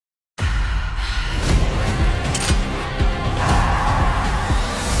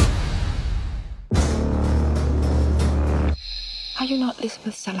you not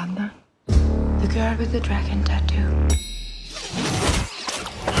Lisbeth Salander? The girl with the dragon tattoo.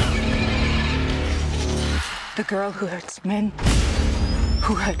 The girl who hurts men,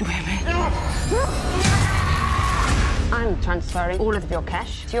 who hurt women. I'm transferring all of your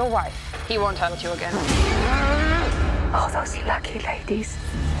cash to your wife. He won't hurt you again. Oh, those lucky ladies.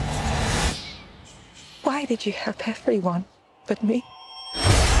 Why did you help everyone but me?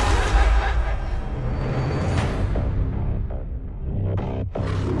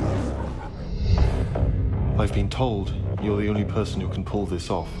 I've been told you're the only person who can pull this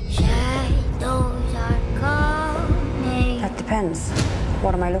off. Shadows are coming. That depends.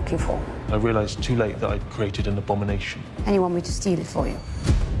 What am I looking for? I realized too late that I'd created an abomination. And you want me to steal it for you?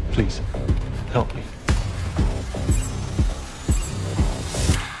 Please, help me.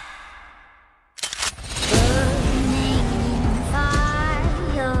 Burning in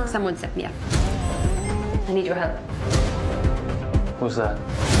fire. Someone set me up. I need your help. What's that?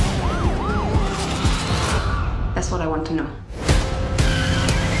 That's what I want to know.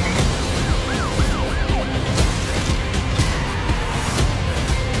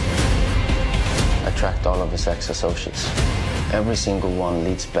 I tracked all of his ex-associates. Every single one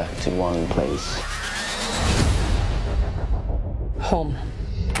leads back to one place. Home.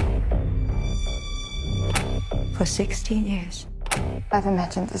 For 16 years, I've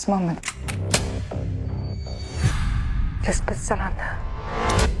imagined this moment. Lisbeth Salander.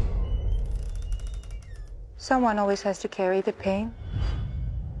 Someone always has to carry the pain.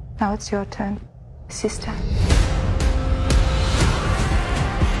 Now it's your turn, sister.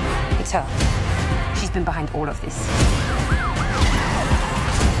 It's her. She's been behind all of this.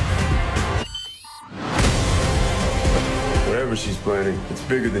 Whatever she's planning, it's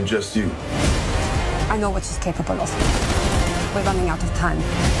bigger than just you. I know what she's capable of. We're running out of time.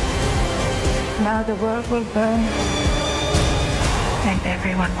 Now the world will burn, and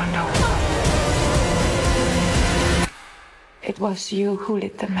everyone will know. It was you who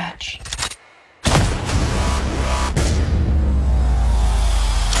lit the match.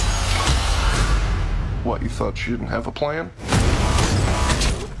 What, you thought she didn't have a plan?